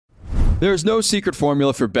There's no secret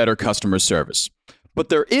formula for better customer service, but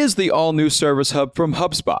there is the all-new Service Hub from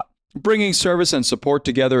HubSpot, bringing service and support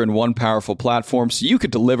together in one powerful platform so you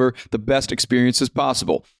can deliver the best experiences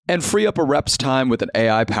possible and free up a rep's time with an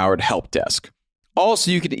AI-powered help desk. All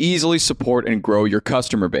so you can easily support and grow your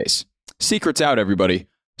customer base. Secrets out, everybody.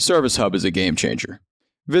 Service Hub is a game changer.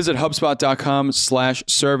 Visit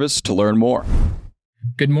HubSpot.com/service to learn more.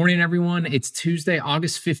 Good morning, everyone. It's Tuesday,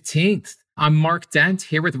 August 15th. I'm Mark Dent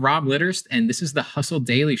here with Rob Litterst, and this is the Hustle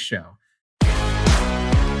Daily Show.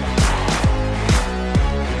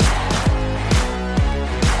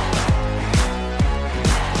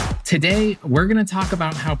 Today, we're going to talk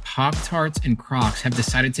about how Pop Tarts and Crocs have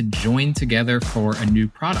decided to join together for a new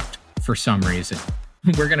product for some reason.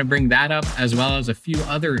 We're going to bring that up as well as a few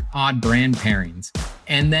other odd brand pairings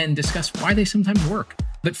and then discuss why they sometimes work.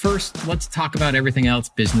 But first, let's talk about everything else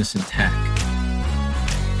business and tech.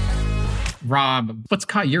 Rob, what's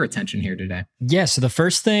caught your attention here today? Yeah, so the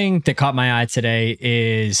first thing that caught my eye today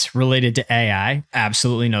is related to AI.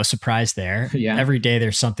 Absolutely no surprise there. Yeah. Every day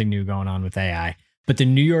there's something new going on with AI. But the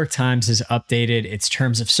New York Times has updated its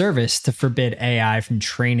terms of service to forbid AI from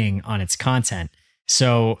training on its content.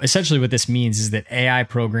 So essentially what this means is that AI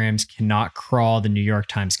programs cannot crawl the New York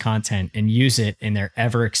Times content and use it in their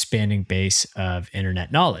ever-expanding base of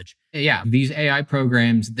internet knowledge. Yeah, these AI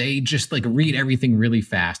programs, they just read everything really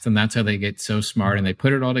fast. And that's how they get so smart and they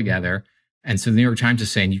put it all together. And so the New York Times is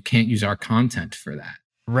saying you can't use our content for that.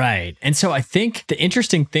 Right. And so I think the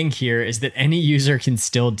interesting thing here is that any user can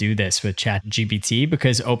still do this with ChatGPT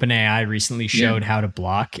because OpenAI recently showed how to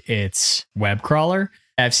block its web crawler.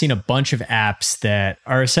 I've seen a bunch of apps that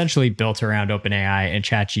are essentially built around OpenAI and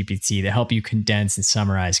ChatGPT that help you condense and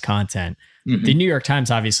summarize content. Mm-hmm. The New York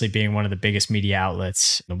Times obviously being one of the biggest media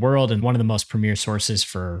outlets in the world and one of the most premier sources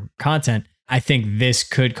for content, I think this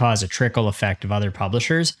could cause a trickle effect of other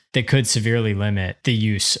publishers that could severely limit the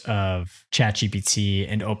use of ChatGPT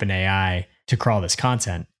and OpenAI to crawl this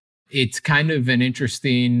content. It's kind of an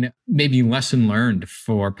interesting, maybe lesson learned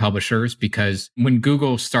for publishers because when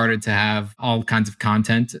Google started to have all kinds of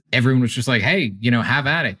content, everyone was just like, hey, have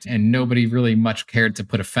at it. And nobody really much cared to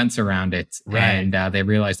put a fence around it. Right. And they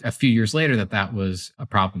realized a few years later that that was a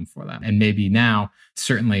problem for them. And maybe now,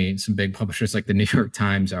 certainly some big publishers like the New York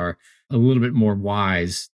Times are a little bit more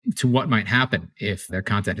wise to what might happen if their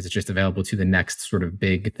content is just available to the next sort of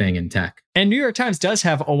big thing in tech. And New York Times does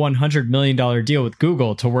have a $100 million deal with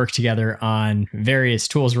Google to work together on various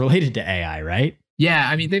tools related to AI, right? Yeah,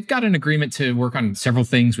 I mean, they've got an agreement to work on several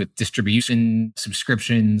things with distribution,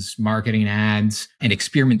 subscriptions, marketing, ads, and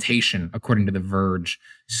experimentation, according to The Verge.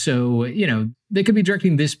 So, they could be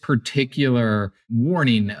directing this particular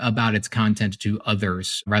warning about its content to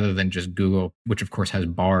others rather than just Google, which of course has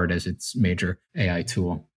Bard as its major AI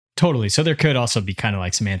tool. Totally. So there could also be kind of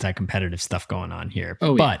like some anti-competitive stuff going on here.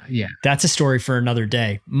 Oh, but yeah. That's a story for another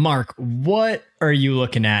day. Mark, what are you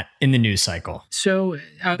looking at in the news cycle? So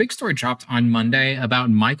a big story dropped on Monday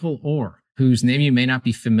about Michael Oher, whose name you may not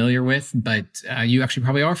be familiar with, but you actually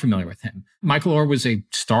probably are familiar with him. Michael Oher was a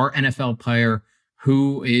star NFL player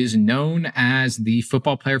who is known as the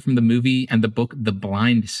football player from the movie and the book The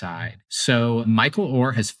Blind Side. So Michael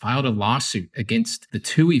Oher has filed a lawsuit against the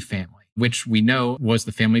Toohey family, which we know was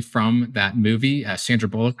the family from that movie, Sandra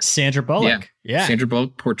Bullock. Yeah. Sandra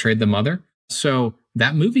Bullock portrayed the mother. So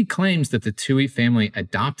that movie claims that the Toohey family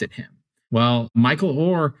adopted him. Well, Michael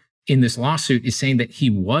Oher in this lawsuit is saying that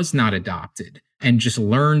he was not adopted and just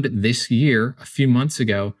learned this year, a few months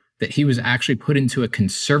ago, that he was actually put into a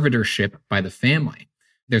conservatorship by the family.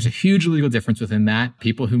 There's a huge legal difference within that.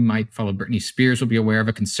 People who might follow Britney Spears will be aware of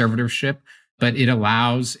a conservatorship, but it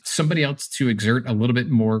allows somebody else to exert a little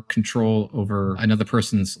bit more control over another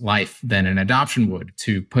person's life than an adoption would,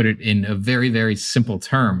 to put it in a very, very simple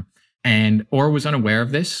term. And Oher was unaware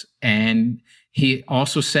of this. And he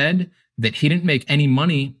also said that he didn't make any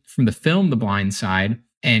money from the film The Blind Side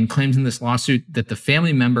and claims in this lawsuit that the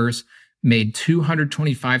family members made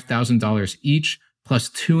 $225,000 each plus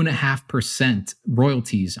 2.5%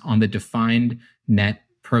 royalties on the defined net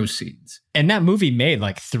proceeds. And that movie made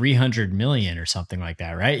like 300 million or something like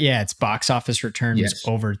that, right? Yeah, its box office return was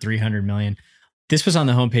over 300 million. This was on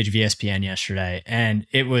the homepage of ESPN yesterday, and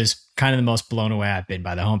it was kind of the most blown away I've been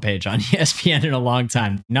by the homepage on ESPN in a long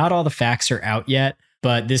time. Not all the facts are out yet,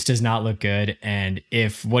 but this does not look good. And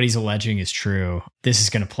if what he's alleging is true, this is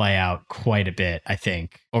going to play out quite a bit, I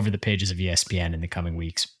think, over the pages of ESPN in the coming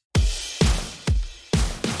weeks.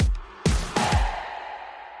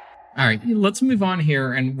 All right, let's move on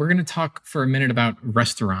here. And we're going to talk for a minute about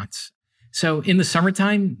restaurants. So in the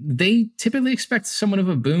summertime, they typically expect somewhat of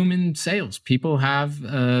a boom in sales. People have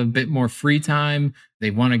a bit more free time.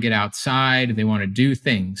 They want to get outside. They want to do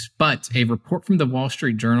things. But a report from the Wall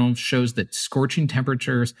Street Journal shows that scorching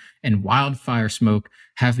temperatures and wildfire smoke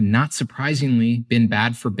have not surprisingly been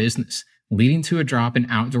bad for business, leading to a drop in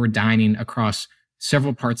outdoor dining across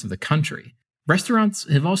several parts of the country. Restaurants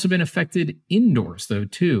have also been affected indoors, though,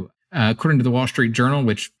 too. According to the Wall Street Journal,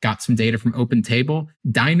 which got some data from Open Table,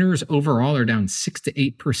 diners overall are down 6 to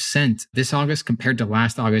 8% this August compared to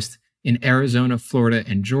last August in Arizona, Florida,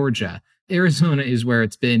 and Georgia. Arizona is where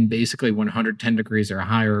it's been basically 110 degrees or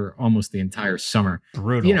higher almost the entire summer.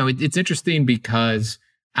 Brutal. You know, it's interesting because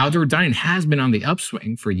outdoor dining has been on the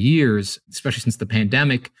upswing for years, especially since the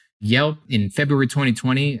pandemic. Yelp in February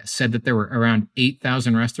 2020 said that there were around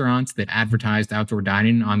 8,000 restaurants that advertised outdoor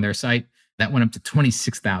dining on their site. That went up to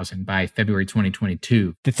 26,000 by February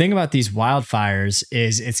 2022. The thing about these wildfires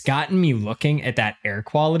is it's gotten me looking at that air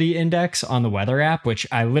quality index on the weather app, which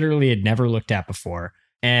I literally had never looked at before.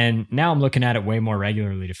 And now I'm looking at it way more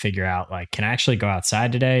regularly to figure out, like, can I actually go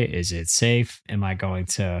outside today? Is it safe? Am I going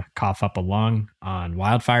to cough up a lung on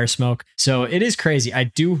wildfire smoke? So it is crazy. I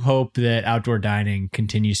do hope that outdoor dining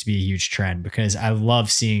continues to be a huge trend because I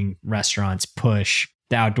love seeing restaurants push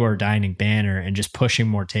the outdoor dining banner and just pushing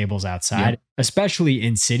more tables outside, especially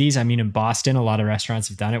in cities. I mean, in Boston, a lot of restaurants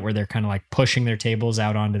have done it where they're kind of like pushing their tables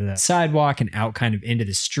out onto the sidewalk and out kind of into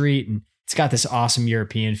the street. And it's got this awesome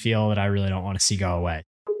European feel that I really don't want to see go away.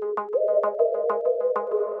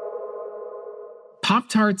 Pop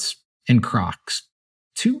Tarts and Crocs,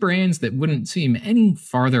 two brands that wouldn't seem any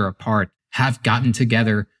farther apart, have gotten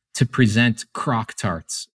together to present Croc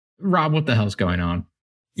Tarts. Rob, what the hell's going on?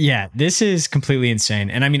 Yeah, this is completely insane.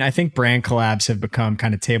 And I mean, I think brand collabs have become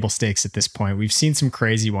kind of table stakes at this point. We've seen some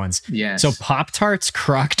crazy ones. Yes. So Pop Tarts,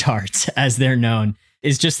 Croc Tarts, as they're known,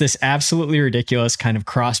 is just this absolutely ridiculous kind of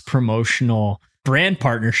cross-promotional brand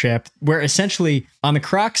partnership where essentially on the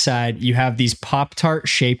Croc side, you have these Pop-Tart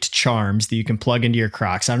shaped charms that you can plug into your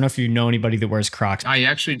Crocs. I don't know if you know anybody that wears Crocs. I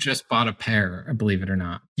actually just bought a pair, believe it or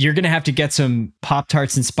not. You're going to have to get some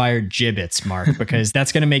Pop-Tarts inspired gibbets, Mark, because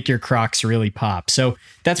that's going to make your Crocs really pop. So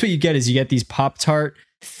that's what you get is you get these Pop-Tart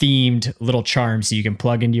themed little charms that you can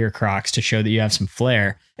plug into your Crocs to show that you have some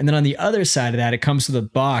flair. And then on the other side of that, it comes with a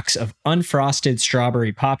box of unfrosted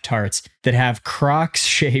strawberry Pop-Tarts that have Crocs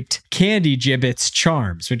shaped candy gibbets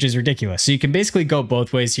charms, which is ridiculous. So you can basically go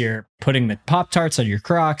both ways here, putting the Pop-Tarts on your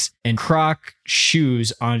Crocs and Croc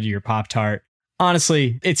shoes onto your Pop-Tart.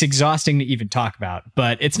 Honestly, it's exhausting to even talk about,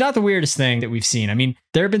 but it's not the weirdest thing that we've seen. I mean,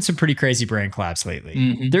 there have been some pretty crazy brand collabs lately.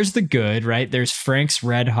 Mm-hmm. There's the good, right? There's Frank's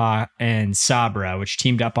Red Hot and Sabra, which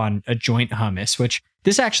teamed up on a joint hummus, which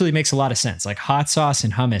this actually makes a lot of sense. Like hot sauce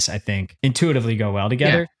and hummus, I think, intuitively go well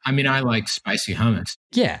together. Yeah. I mean, I like spicy hummus.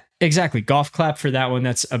 Yeah, exactly. Golf clap for that one.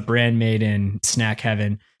 That's a brand made in snack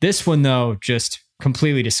heaven. This one, though, just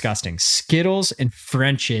completely disgusting. Skittles and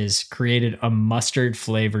French's created a mustard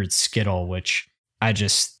flavored Skittle, which I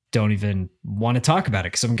just don't even want to talk about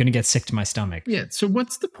it because I'm going to get sick to my stomach. Yeah. So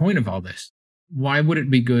what's the point of all this? Why would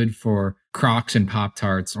it be good for Crocs and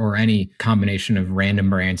Pop-Tarts or any combination of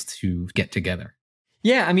random brands to get together?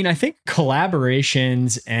 Yeah. I mean, I think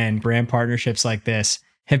collaborations and brand partnerships like this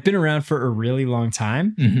have been around for a really long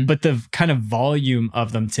time, but the kind of volume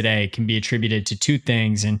of them today can be attributed to two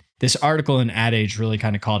things. And this article in Ad Age really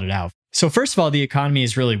kind of called it out. So first of all, the economy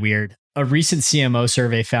is really weird. A recent CMO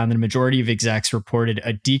survey found that a majority of execs reported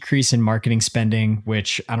a decrease in marketing spending,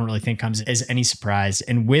 which I don't really think comes as any surprise.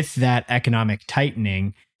 And with that economic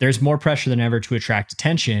tightening, there's more pressure than ever to attract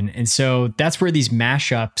attention. And so that's where these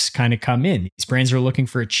mashups kind of come in. These brands are looking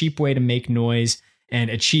for a cheap way to make noise and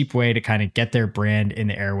a cheap way to kind of get their brand in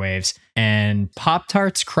the airwaves. And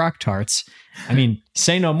Pop-Tarts, Croc Tarts, I mean,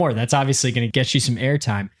 say no more. That's obviously going to get you some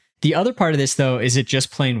airtime. The other part of this, though, is it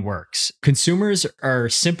just plain works. Consumers are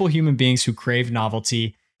simple human beings who crave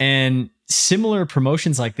novelty, and similar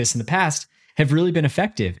promotions like this in the past have really been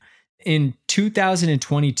effective. In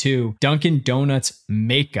 2022, Dunkin' Donuts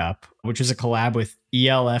Makeup, which was a collab with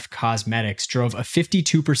ELF Cosmetics, drove a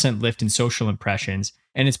 52% lift in social impressions,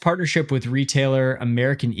 and its partnership with retailer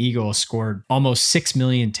American Eagle scored almost 6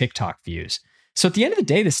 million TikTok views. So at the end of the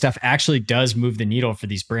day, this stuff actually does move the needle for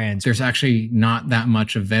these brands. There's actually not that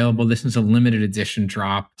much available. This is a limited edition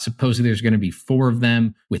drop. Supposedly there's going to be 4 of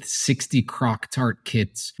them with 60 Croc Tart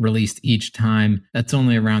kits released each time. That's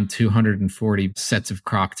only around 240 sets of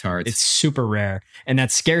Croc Tarts. It's super rare. And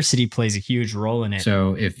that scarcity plays a huge role in it.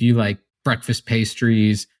 So if you like breakfast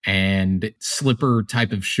pastries and slipper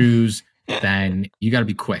type of shoes, then you got to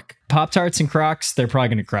be quick. Pop-Tarts and Crocs, they're probably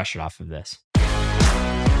going to crush it off of this.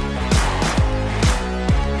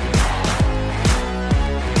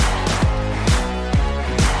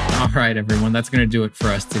 All right, everyone, that's going to do it for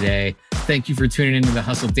us today. Thank you for tuning into the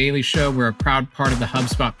Hustle Daily Show. We're a proud part of the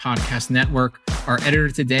HubSpot Podcast Network. Our editor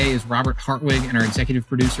today is Robert Hartwig, and our executive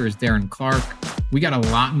producer is Darren Clark. We got a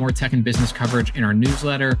lot more tech and business coverage in our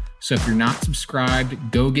newsletter, so if you're not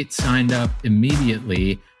subscribed, go get signed up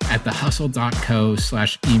immediately at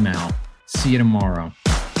thehustle.co/email. See you tomorrow.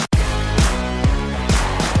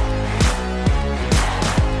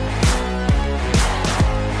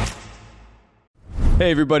 Hey,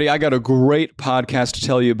 everybody, I got a great podcast to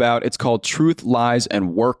tell you about. It's called Truth, Lies,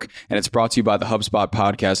 and Work, and it's brought to you by the HubSpot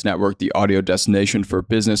Podcast Network, the audio destination for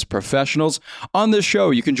business professionals. On this show,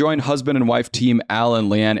 you can join husband and wife team Al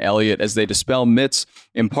and Leanne Elliott as they dispel myths,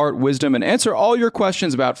 impart wisdom, and answer all your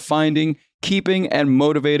questions about finding, keeping, and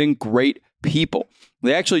motivating great people.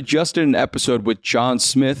 They actually just did an episode with John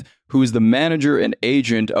Smith, who is the manager and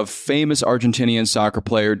agent of famous Argentinian soccer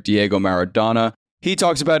player Diego Maradona. He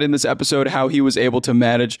talks about in this episode how he was able to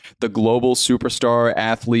manage the global superstar,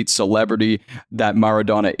 athlete, celebrity that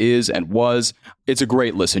Maradona is and was. It's a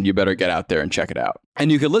great listen. You better get out there and check it out.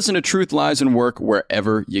 And you can listen to Truth, Lies, and Work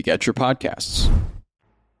wherever you get your podcasts.